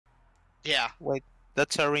Yeah. Wait,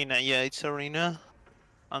 that's arena. Yeah, it's arena.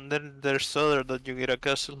 And then there's other that you get a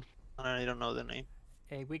castle. I don't know the name.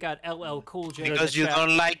 Hey, we got LL Cool J in the Because you chat.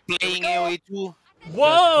 don't like playing AoE too.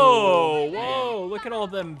 Whoa! Whoa! Look at all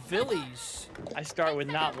them villies. I start with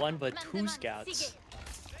not one but two scouts.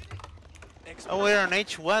 Oh, we're on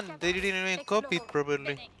H1. They didn't even copy it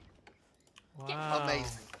properly. Wow.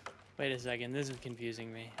 Amazing. Wait a second, this is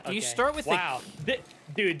confusing me. Do you start with wow?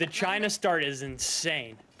 Dude, the China start is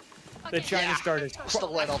insane. The China start is Just a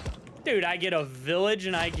little. Dude, I get a village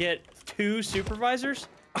and I get 2 supervisors?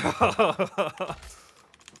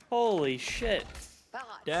 Holy shit.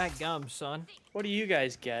 Dadgum, son. What do you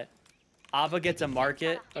guys get? Ava gets a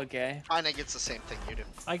market. Okay. China gets the same thing you do.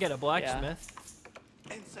 I get a blacksmith.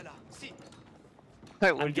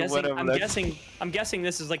 I'm guessing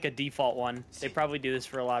this is like a default one. They probably do this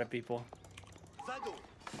for a lot of people.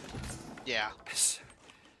 Yeah.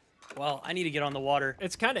 Well, I need to get on the water.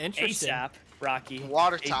 It's kind of interesting. ASAP, Rocky.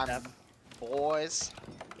 Water time, ASAP. boys.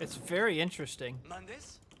 It's very interesting. I'm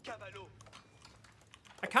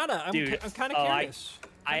kind of curious.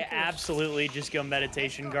 I absolutely just go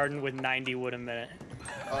meditation garden with 90 wood a minute.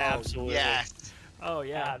 Oh, Absolutely. Yes. Oh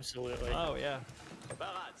yeah. Absolutely. Oh yeah.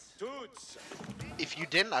 If you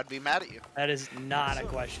didn't, I'd be mad at you. That is not a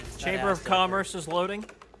question. That Chamber has of to Commerce is loading.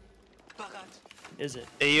 occur. Is it?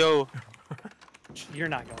 Hey yo, You're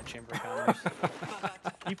not going Chamber of Commerce.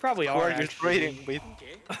 You probably who are. are you actually. trading with?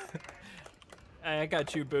 Hey, I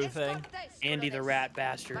got you, boo thing. Andy the rat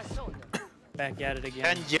bastard. Back at it again.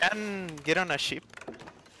 Can Jan get on a ship?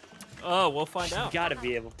 Oh, we'll find out. Gotta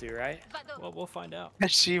be able to, right? Well, we'll find out. Can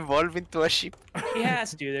she evolve into a ship? She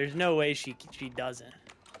has to. There's no way she doesn't.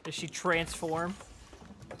 Does she transform?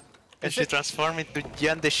 Can she transform into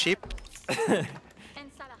Jan the ship?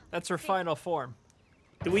 That's her final form.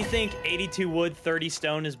 Do we think 82 wood, 30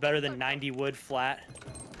 stone is better than 90 wood flat?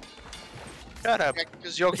 Shut up.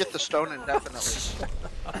 Because you'll get the stone indefinitely.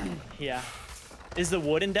 Yeah. Is the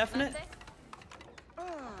wood indefinite?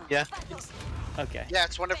 Yeah. Okay. Yeah,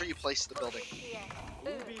 it's whenever you place the building.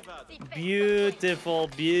 Beautiful,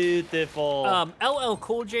 beautiful. LL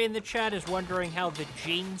Cool J in the chat is wondering how the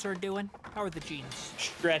jeans are doing. How are the jeans?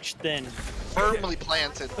 Stretched thin. Firmly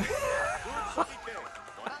planted.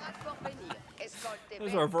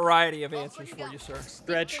 Those are a variety of answers for you, sir.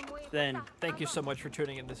 Stretched thin. Thank you so much for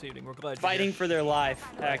tuning in this evening. We're glad you're Fighting here. for their life,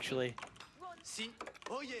 actually.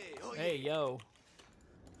 Hey, yo.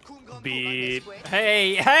 Beep.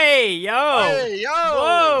 Hey, hey, yo. Hey, yo.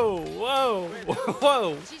 Whoa, whoa,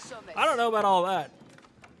 whoa. I don't know about all that.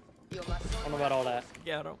 I don't know about all that.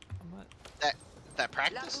 Yeah, I don't. I'm not. That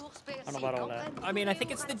practice? I don't know about all that. I mean, I think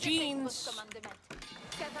it's the jeans.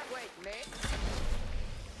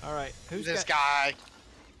 All right, who's This got? guy.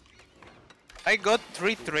 I got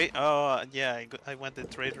 3 trade. Oh yeah, I went the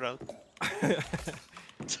trade route.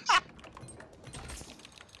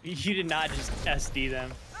 You did not just SD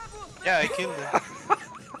them. Yeah, I killed them.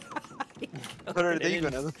 What are they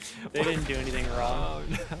didn't- gonna do? They didn't do anything wrong.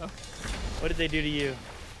 Oh no. What did they do to you?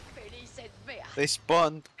 They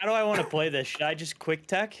spawned. How do I want to play this? Should I just quick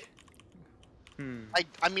tech?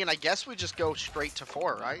 I mean, I guess we just go straight to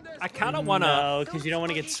 4, right? I kind of want to. No, because you don't want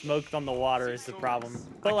to get smoked on the water is the problem.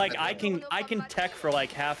 But like I can tech for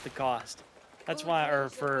like half the cost. That's why, or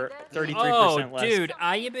for 33% Oh, less. dude,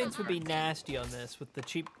 Ayabins would be nasty on this with the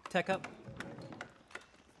cheap tech up.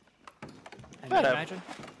 Can you imagine?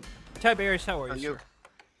 Tiberius, how are you, sir?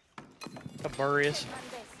 Tiberius.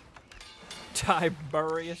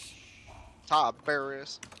 Tiberius.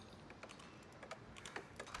 Tiberius.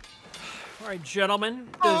 All right, gentlemen,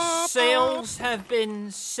 the sails have been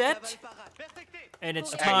set, and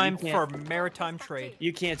it's time for maritime trade.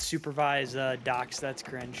 You can't supervise docks. That's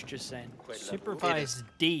cringe. Just saying. Supervise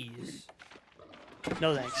D's.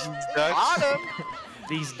 No thanks. Got him.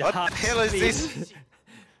 These What docks. the hell is this?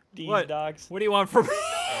 These What? docks. What do you want from me?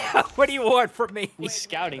 What do you want from me? He's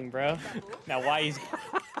scouting, bro. Now why he's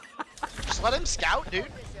Just let him scout, dude.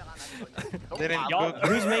 They didn't y'all? go.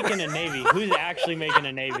 Who's making a navy? Who's actually making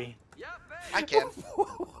a navy? I can.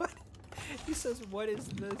 What? He says, "What is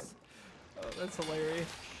this?" Oh, that's hilarious.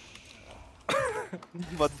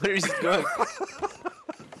 But where is it going?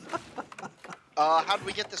 How do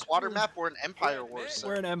we get this water map? We're in Empire Wars. So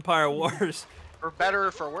We're in Empire Wars. for better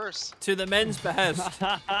or for worse. To the men's behest.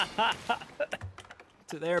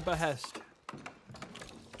 To their behest.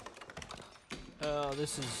 Oh,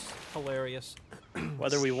 this is hilarious.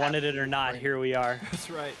 Whether we wanted it or not, here we are. That's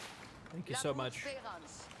right. Thank you so much.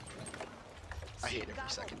 I hate every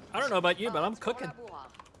second. I don't know about you, but I'm cooking.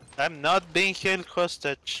 I'm not being held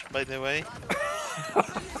hostage, by the way.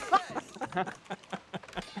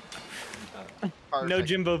 Perfect. No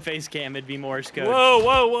Jimbo face cam, it'd be Morse code. Whoa,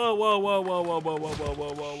 whoa, whoa, whoa, whoa, whoa, whoa, whoa, whoa,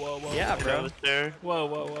 whoa, whoa, whoa, whoa. Yeah, bro. Whoa,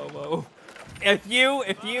 whoa, whoa, whoa. If you.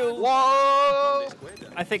 Whoa!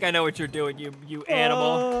 I think I know what you're doing, you animal.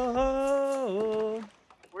 Oh.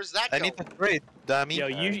 Where's that I going? need to trade, dummy. Yo,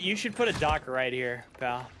 you should put a dock right here,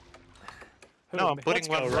 pal. No, I'm Who? putting Let's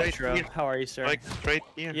one go, right Retro. here. How are you, sir? Like straight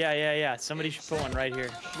here. Yeah. Somebody should put one right here.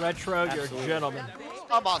 Retro, you're a Absolutely. gentleman.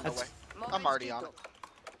 I'm on the way. I'm already on it.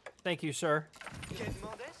 Thank you, sir.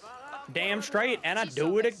 Damn straight, and I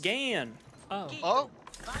do it again. Oh. Oh,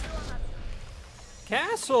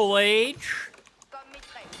 Castle Age?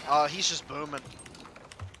 he's just booming.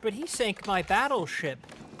 But he sank my battleship.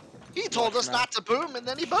 He told us not to boom, and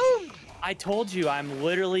then he boomed. I told you, I'm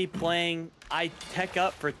literally playing. I tech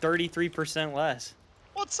up for 33% less.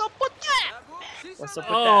 What's up with that? What's up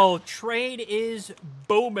with Oh, trade is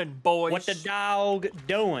booming, boys. that? What the dog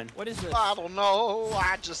doing? What is this? I don't know.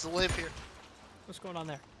 I just live here. What's going on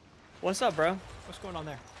there? What's up, bro? What's going on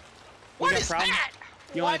there? We What got is problem? that?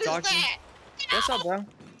 You want What to is talk to me? that? What's up, bro?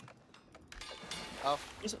 Oh,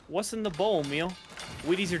 What's in the bowl, meal?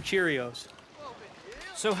 Wheaties or Cheerios?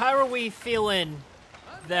 So how are we feeling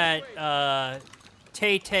that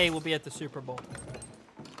Tay-Tay will be at the Super Bowl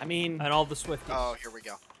I mean, and all the Swifties? oh, here we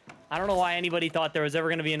go. I don't know why anybody thought there was ever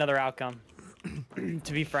going to be another outcome.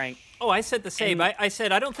 To be frank. Oh, I said the same. And- I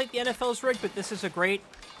said I don't think the NFL's rigged, but this is a great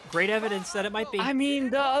evidence that it might be. I mean,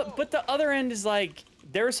 but the other end is like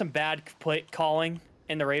there was some bad calling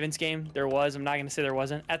in the Ravens game. There was. I'm not going to say there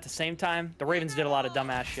wasn't. At the same time, the Ravens did a lot of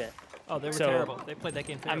dumbass shit. Oh, they were So, terrible. They played that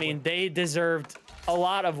game I terribly. mean, they deserved a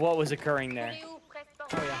lot of what was occurring there. oh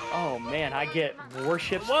yeah. Oh man, I get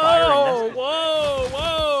warships Whoa, firing. whoa,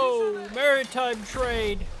 whoa! Maritime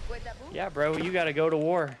trade. Yeah, bro, you got to go to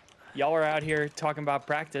war. Y'all are out here talking about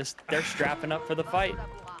practice. They're strapping up for the fight.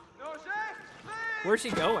 Where's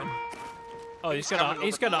he going? Oh, he's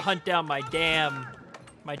gonna hunt down my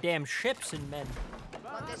damn ships and men.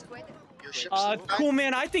 Your ship's in the Cool,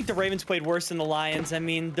 man. I think the Ravens played worse than the Lions. I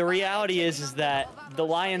mean, the reality is that the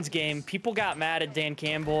Lions game, people got mad at Dan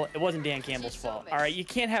Campbell. It wasn't Dan Campbell's fault. All right, you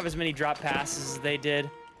can't have as many drop passes as they did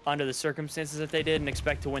under the circumstances that they did and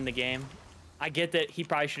expect to win the game. I get that he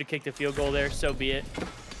probably should have kicked a field goal there. So be it.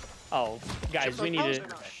 Oh, guys, we need to.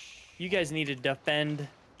 You guys need to defend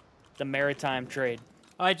the maritime trade.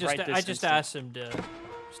 I just Right this instant. asked him to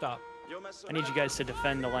stop. I need you guys to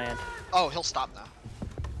defend the land. Oh, he'll stop now.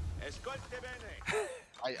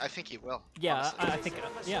 I think he will. Yeah, honestly. I think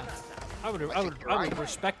yeah. I would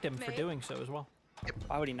respect him for doing so as well.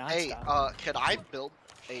 Why would he not Hey, stop? could I build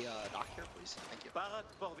a dock here, please? Thank you.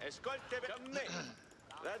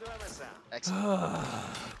 Excellent.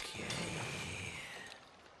 Okay.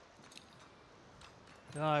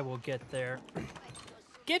 I will get there.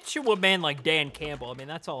 Get you a man like Dan Campbell. I mean,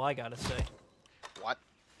 that's all I gotta say. What?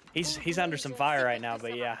 He's under some fire right now,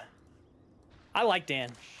 but yeah. I like Dan.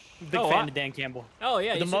 Big Oh, fan of Dan Campbell. Oh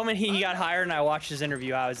yeah. The moment he got hired and I watched his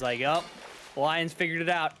interview, I was like, oh, Lions figured it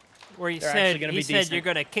out. where he they're said actually gonna he be said decent. you're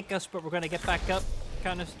gonna kick us, but we're gonna get back up,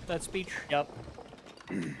 kind of that speech. Yep.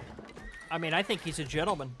 I mean, I think he's a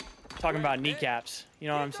gentleman. Talking about kneecaps. You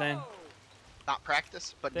know what I'm saying? Not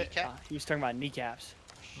practice, but kneecap? He was talking about kneecaps.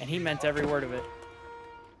 And he meant every word of it.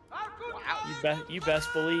 Wow. You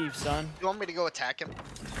best believe, son. You want me to go attack him?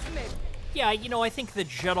 Yeah, you know, I think the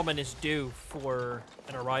gentleman is due for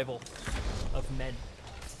an arrival of men.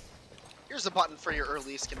 Here's a button for your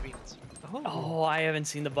earliest convenience. Oh, I haven't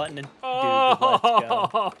seen the button in. Dude, Oh.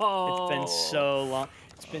 let's go. It's been so long.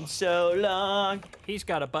 It's been so long. He's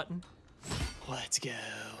got a button. Let's go.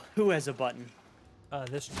 Who has a button?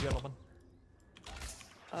 This gentleman.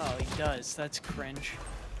 Oh, he does. That's cringe.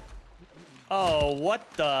 Oh, what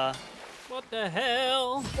the? What the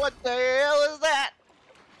hell? What the hell is that?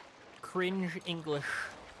 Cringe English.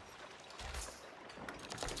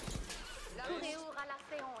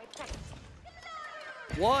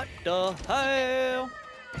 What the hell?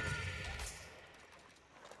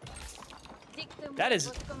 That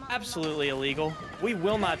is absolutely illegal. We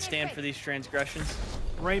will not stand for these transgressions.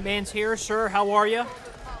 Rayman's here, sir. How are you?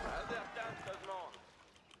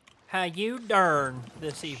 How you darn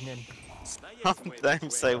this evening?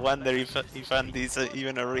 Sometimes I wonder if Andy's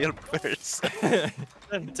even a real person.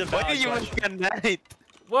 It's a Why valid are you question. making a night?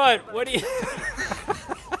 What? What do you?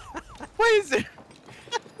 Why is it?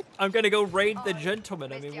 I'm gonna go raid the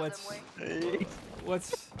gentleman. I mean, what's?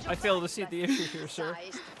 I fail to see the issue here, sir.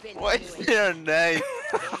 Why is there a night?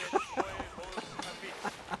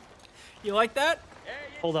 You like that?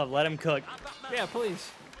 Hold up, let him cook. Yeah,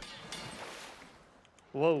 please.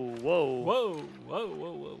 Whoa, whoa. Whoa, whoa,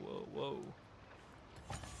 whoa, whoa, whoa,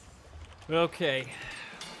 whoa. Okay.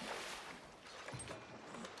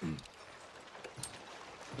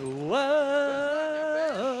 Whoa.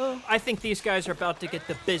 I think these guys are about to get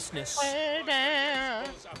the business.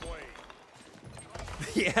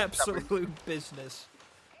 The absolute business.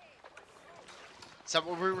 Is that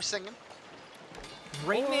what we were singing?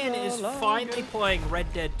 Rayman is finally playing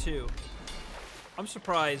Red Dead 2. I'm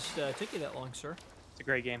surprised it took you that long, sir. It's a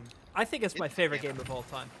great game. I think it's my favorite game of all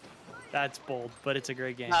time. That's bold, but it's a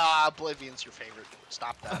great game. Oblivion's your favorite.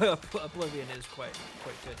 Stop that. Oblivion is quite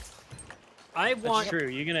good. I want. That's true.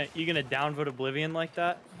 You gonna downvote Oblivion like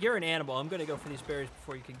that? You're an animal. I'm gonna go for these berries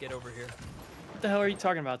before you can get over here. What the hell are you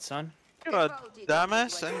talking about, son? You're a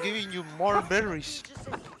dumbass. I'm giving you more berries.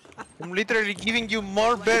 I'm literally giving you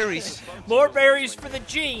more berries. More berries for the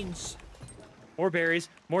jeans. More berries,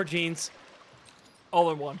 more jeans,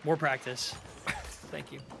 All in one. more practice.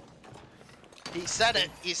 Thank you. He said it.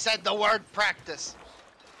 He said the word practice.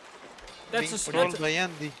 That's a Controlled by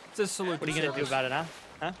Andy. It's a salute. What are you gonna do about it, huh?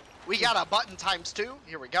 Huh? We got a button ×2.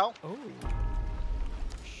 Here we go. Oh.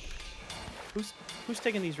 Who's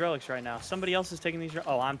taking these relics right now? Somebody else is taking these.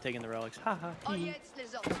 Oh, I'm taking the relics. Ha ha.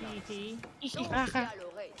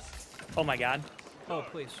 Oh my God. Oh,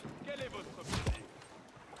 please.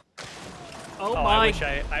 Oh, my I wish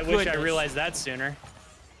I goodness. realized that sooner.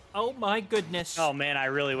 Oh my goodness. Oh man, I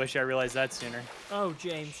really wish I realized that sooner. Oh,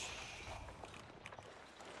 James.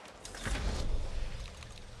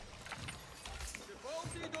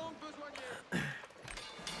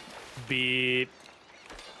 Beep.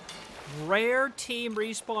 Rare Team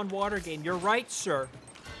Respawn water game. You're right, sir.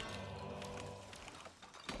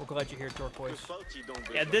 We're glad you're here, Turquoise.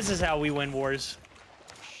 Yeah, this is how we win wars.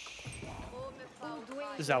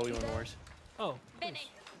 This is how we win wars. Oh. Please.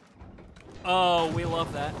 Oh, we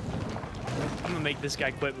love that. I'm gonna make this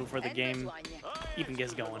guy quit before the game even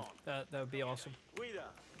gets going. That would be awesome.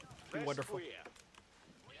 Be wonderful.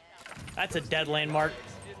 That's a dead landmark.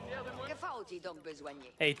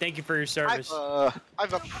 Hey, thank you for your service. I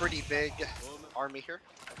have a pretty big army here.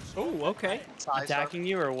 Oh, okay. Size Attacking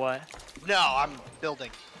you or what? No, I'm building.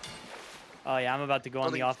 Oh yeah, I'm about to go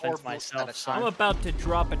on the Building offense 4 bullets at myself, a son. I'm about to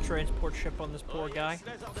drop a transport ship on this poor guy.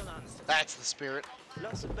 That's the spirit.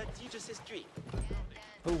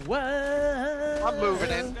 What? I'm moving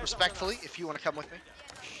in, respectfully, if you want to come with me.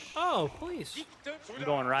 Oh, please. I'm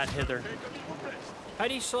going right hither. How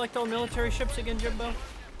do you select all military ships again, Jimbo?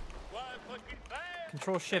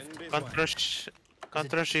 Control Shift.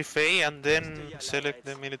 Control Shift A and then select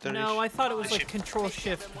the military. No, I thought it was like Control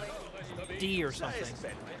Shift D or something.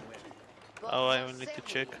 Oh, I will need to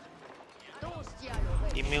check.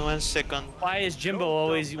 Give me 1 second. Why is Jimbo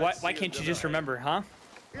always? Why can't you just remember, huh?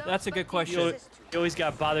 That's a good question. You always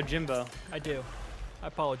got to bother Jimbo. I do. I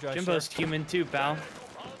apologize. Jimbo's sir. human too, pal.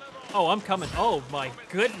 Oh, I'm coming. Oh my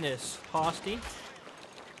goodness, Hosty.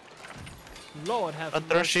 Lord have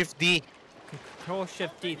Control mercy. Shift D. Control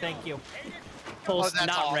Shift D. Thank you. Pulse that's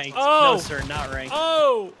not awesome. ranked. Oh! No, sir, not ranked.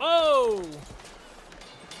 Oh! Oh!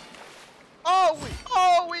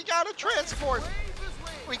 Oh, we got a transport.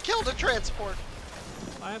 We killed a transport.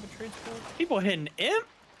 I have a transport. People hitting imp?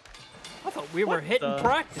 I thought we were What hitting the-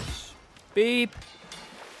 practice. Beep.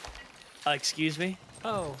 Excuse me?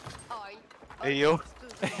 Oh. Hey yo.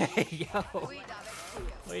 Hey, yo.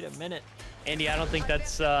 Wait a minute. Andy, I don't think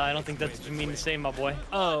that's what you mean to say, my boy.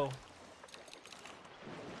 Oh.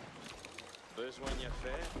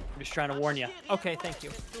 I'm just trying to warn you Okay, thank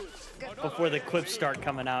you. before the clips start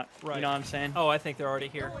coming out. Right. You know what I'm saying? Oh, I think they're already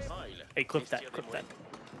here. Hey, clip that, clip that.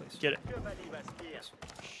 Please. Get it.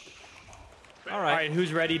 All All right. right,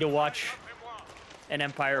 who's ready to watch an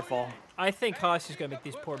empire fall? I think Hosty's gonna make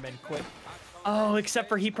these poor men quit. Oh, except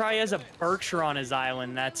for he probably has a Berkshire on his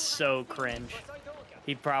island. That's so cringe.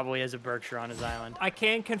 He probably has a Berkshire on his island. I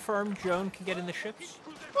can confirm Joan can get in the ships.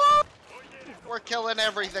 We're killing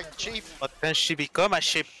everything, Chief. But then she become a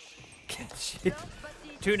ship.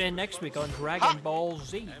 Tune in next week on Dragon Ball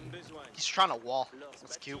Z. He's trying to wall.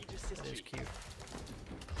 That's cute. That is cute.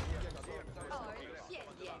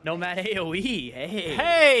 Nomad AOE, hey.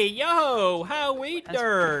 Hey, yo, how we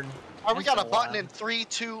doing? Oh, we got a been a button while. in 3,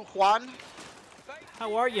 2, 1.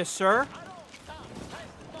 How are you, sir?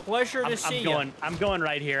 Pleasure to see you. I'm going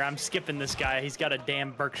right here. I'm skipping this guy. He's got a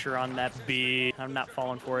damn Berkshire on that B. I'm not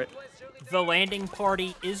falling for it. The landing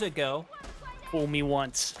party is a go. Fool me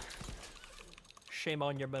once. Shame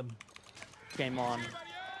on your mum. Game on.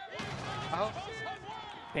 Oh.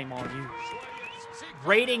 Game on you.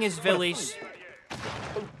 Rating is Villies.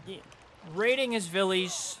 Oh, yeah. Rating is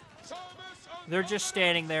Villies. They're just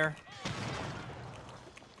standing there.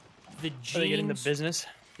 The Are they getting the jeans. business?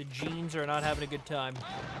 The jeans are not having a good time.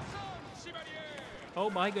 Oh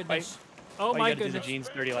my goodness. Oh Why my you gotta do goodness. the jeans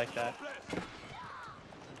dirty like that?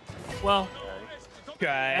 Well,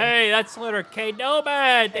 Okay. Hey, that's Letter K.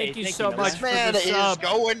 Nomad. Thank you thank so you, much This for man the is sub.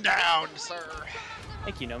 going down, sir.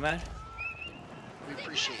 Thank you, Nomad. We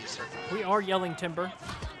appreciate you, sir. We are yelling timber.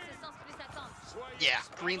 Yeah,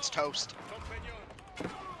 green's toast. And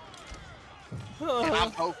Oh, I'm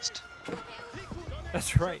host.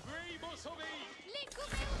 that's right.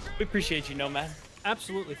 We appreciate you, Nomad.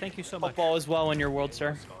 Absolutely. Thank you so much. Hope all is well in your world,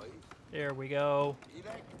 sir. There we go.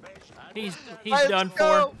 He's Let's done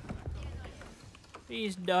go. for.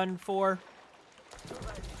 He's done for.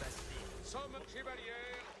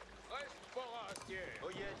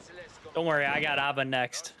 Don't worry, I got Abba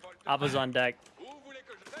next. Abba's on deck.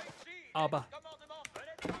 Abba.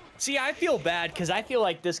 See, I feel bad because I feel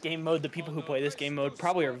like this game mode, the people who play this game mode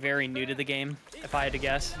probably are very new to the game, if I had to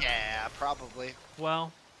guess. Yeah, probably.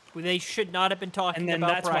 Well, they should not have been talking And then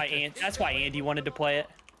about that's why Andy wanted to play it,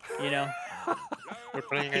 you know? We're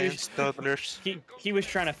playing against toddlers. He was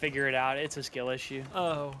trying to figure it out. It's a skill issue.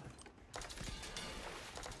 Oh.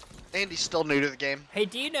 Andy's still new to the game. Hey,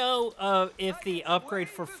 do you know if the upgrade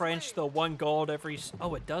for French, the 1 gold every...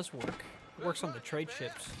 Oh, it does work. It works on the trade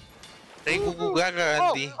ships. Hey, Gugu Gaga,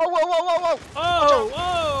 Andy. Oh, whoa, whoa, whoa, whoa! Oh,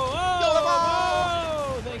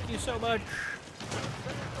 oh, thank you so much.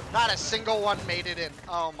 Not a single one made it in.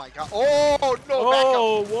 Oh my god. Oh, no, back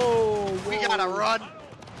Oh, up. whoa, We gotta run.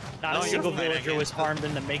 Not No, a you're single fine, I villager was guess. harmed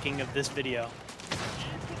in the making of this video.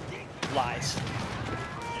 Lies.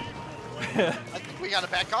 I think we gotta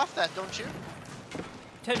back off that, don't you?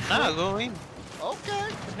 Potentially. Nah, go in. Okay.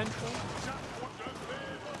 Potentially.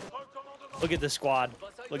 Look at the squad.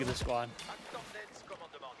 Look at the squad.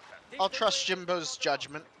 I'll trust Jimbo's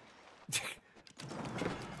judgment.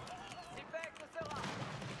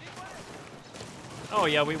 Oh,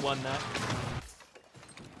 yeah, we won that.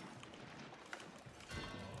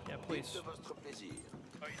 Yeah, please.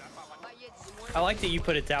 I like that you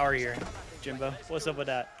put a tower here, Jimbo. What's up with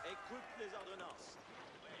that?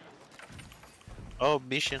 Oh,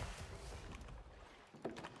 mission.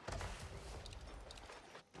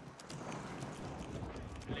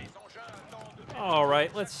 All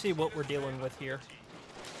right, let's see what we're dealing with here.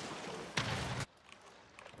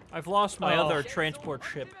 I've lost my Oh. other transport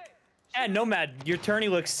ship. Yeah, Nomad, your tourney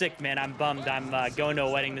looks sick, man. I'm bummed. I'm going to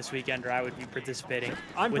a wedding this weekend, or I would be participating.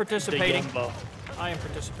 I'm with participating. The Jumbo. I am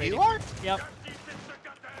participating. You are? Yep.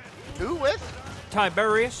 Who with?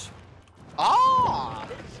 Tiberius. Ah!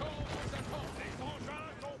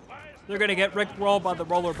 They're gonna get rickrolled by the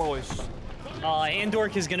Roller Boys.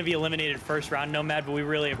 Andork is going to be eliminated first round, Nomad, but we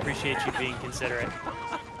really appreciate you being considerate.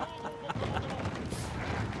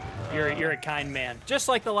 You're a kind man. Just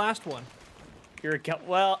like the last one.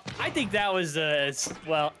 Well, I think that was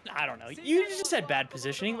well, I don't know. You just had bad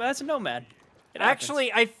positioning, but that's a Nomad. It happens.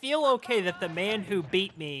 Actually, I feel okay that the man who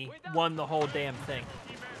beat me won the whole damn thing.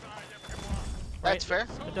 That's fair.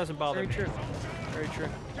 It doesn't bother Very me. true. Very true.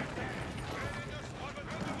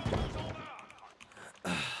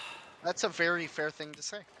 That's a very fair thing to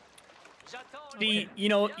say. You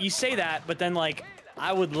know, you say that, but then, like,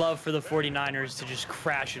 I would love for the 49ers to just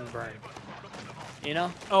crash and burn. You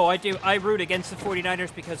know? Oh, I do. I root against the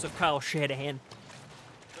 49ers because of Kyle Shanahan.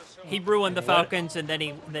 He ruined the Falcons, and then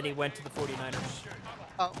he went to the 49ers.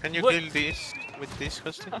 Can you What? kill this with this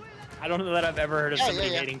hosting? I don't know that I've ever heard of Yeah, somebody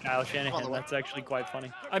yeah. hating Kyle Shanahan. By the way. That's actually quite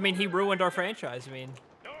funny. I mean, he ruined our franchise. I mean,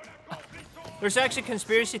 there's actually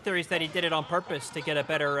conspiracy theories that he did it on purpose to get a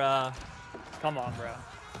better, Come on, bro.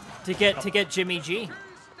 to get Jimmy G.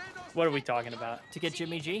 What are we talking about? To get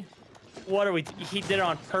Jimmy G. What are we? He did it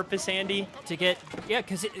on purpose, Andy. To get, yeah,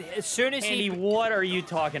 because as soon as Andy, he, what are you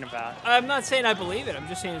talking about? I'm not saying I believe it. I'm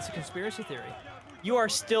just saying it's a conspiracy theory. You are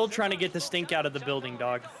still trying to get the stink out of the building,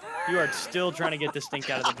 dog. You are still trying to get the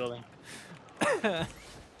stink out of the building.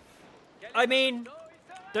 I mean,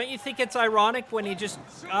 don't you think it's ironic when he just,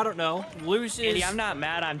 I don't know, loses? Andy, I'm not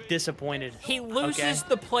mad. I'm disappointed. He loses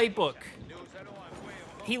the playbook.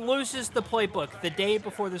 He loses the playbook the day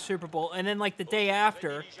before the Super Bowl, and then like the day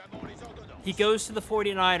after, he goes to the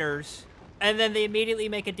 49ers, and then they immediately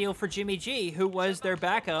make a deal for Jimmy G, who was their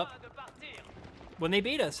backup when they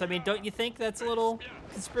beat us. I mean, don't you think that's a little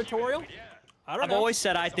conspiratorial? I don't I've know. always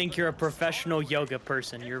said I think you're a professional yoga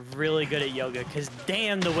person. You're really good at yoga, because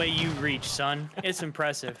damn the way you reach, son. It's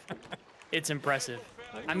impressive. It's impressive.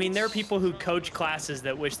 I mean, there are people who coach classes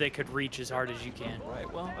that wish they could reach as hard as you can. Right,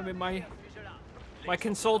 well, I mean, my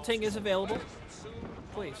consulting is available.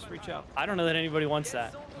 Please, reach out. I don't know that anybody wants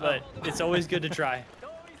that, but it's always good to try.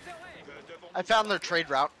 I found their trade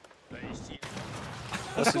route.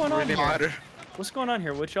 What's going on Really here? matter. What's going on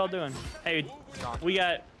here? What y'all doing? Hey,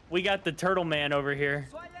 we got the turtle man over here.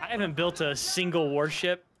 I haven't built a single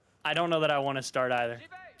warship. I don't know that I want to start either.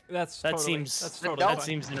 That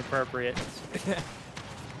seems inappropriate.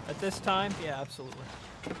 At this time, yeah, absolutely.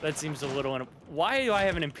 That seems a little. Why do I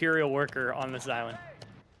have an Imperial worker on this island?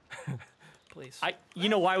 Please. You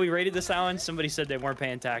know why we raided this island? Somebody said they weren't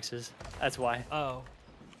paying taxes. That's why. Oh.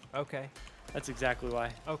 Okay. That's exactly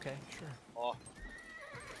why. Okay, sure. Oh.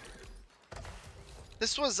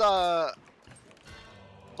 This was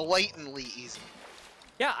blatantly easy.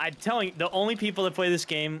 Yeah, I'm telling you, the only people that play this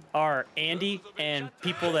game are Andy and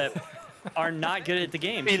people that are not good at the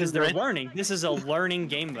game because they're learning. This is a learning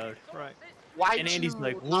game mode. Right. Why and Andy's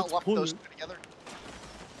like, not lump those two together?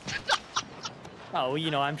 Oh, well,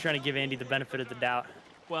 you know, I'm trying to give Andy the benefit of the doubt.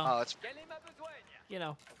 Well, it's... you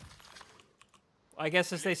know, I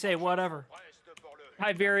guess as they say, whatever.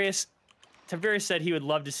 Hi, Various. Tavarius said he would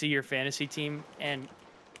love to see your fantasy team, and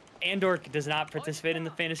Andor does not participate in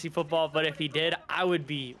the fantasy football, but if he did, I would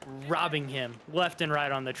be robbing him left and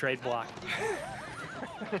right on the trade block.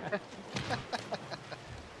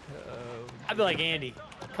 I'd be like, Andy,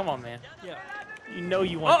 come on, man. Yeah. You know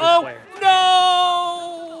you want this player.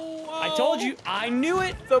 No! I told you. I knew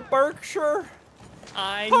it. The Berkshire.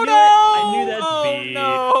 I knew it. I knew that'd be.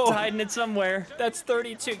 No. It's hiding it somewhere. That's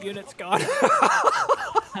 32 units gone.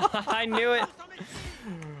 I knew it.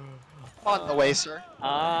 On the way, sir.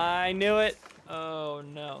 I knew it. Oh,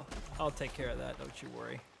 no. I'll take care of that. Don't you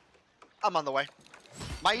worry. I'm on the way.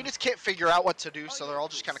 My units can't figure out what to do, so they're all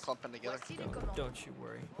just kind of clumping together. Don't you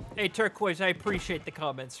worry. Hey, Turquoise, I appreciate the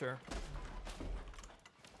comment, sir.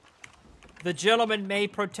 The gentleman may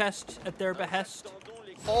protest at their behest,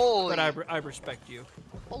 Holy, but I respect you.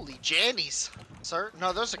 Holy Jannies, sir.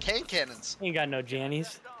 No, those are cannons. He ain't got no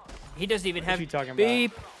Jannies. He doesn't even have What you talking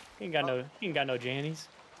beep. about? He ain't got no. He ain't got no Jannies.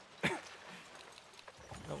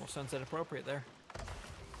 Almost sounds inappropriate there.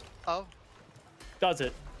 Oh. Does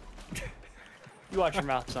it? You watch your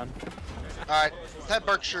mouth, son. All right, that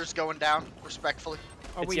Berkshire's going down, respectfully.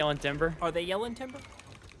 It's yelling timber. Are they yelling timber?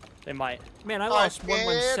 They might. Man, I lost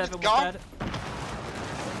 117 with that.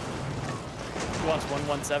 You lost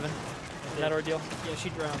 117 in that ordeal? Yeah, she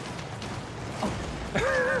drowned.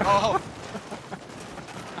 Oh.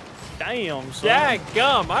 Damn, son.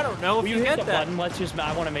 Daggum, I don't know if Will you hit get the that. button? Let's just.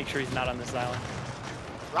 I want to make sure he's not on this island.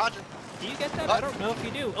 Roger. Do you get that? I don't know if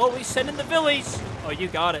you do. Oh, he's sending the Villies. Oh, you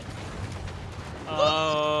got it.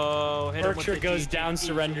 Oh, hit him with Berkshire the goes GG down, easy.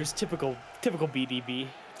 surrenders. Typical BDB.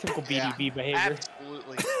 Typical BDB behavior.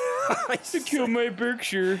 Absolutely. To kill my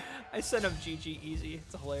Berkshire. I sent him GG easy.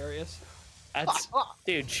 It's hilarious. That's,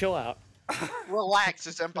 dude, chill out. Relax,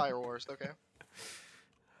 it's Empire Wars, okay?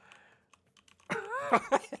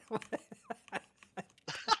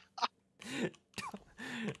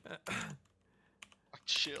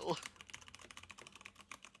 Chill.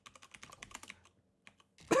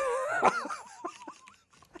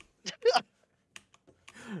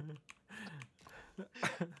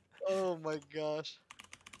 Oh my gosh.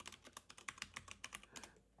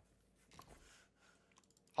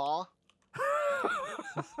 Paw?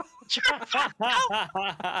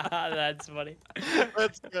 That's funny.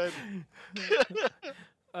 That's good.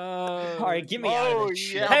 All right, get me out of this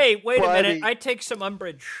shit. Hey, wait a buddy. minute. I take some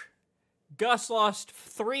umbrage. Gus lost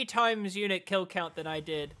 3 times unit kill count than I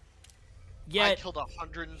did. I Yet killed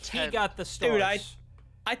 110. he got the stars. Dude,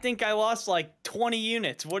 I think I lost like 20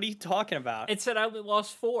 units. What are you talking about? It said I only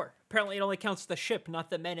lost 4. Apparently, it only counts the ship, not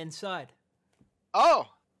the men inside. Oh,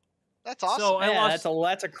 that's awesome. So I lost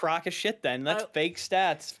that's a crock of shit then. That's fake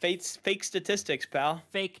stats, fake statistics, pal.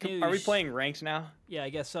 fake news. Are we playing ranks now? Yeah, I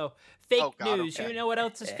guess so. Fake Oh, God, news. okay. You know what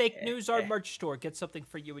else is fake news? Our merch store. Get something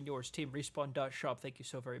for you and yours. TeamRespawn.shop. Thank you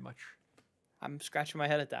so very much. I'm scratching my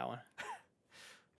head at that one.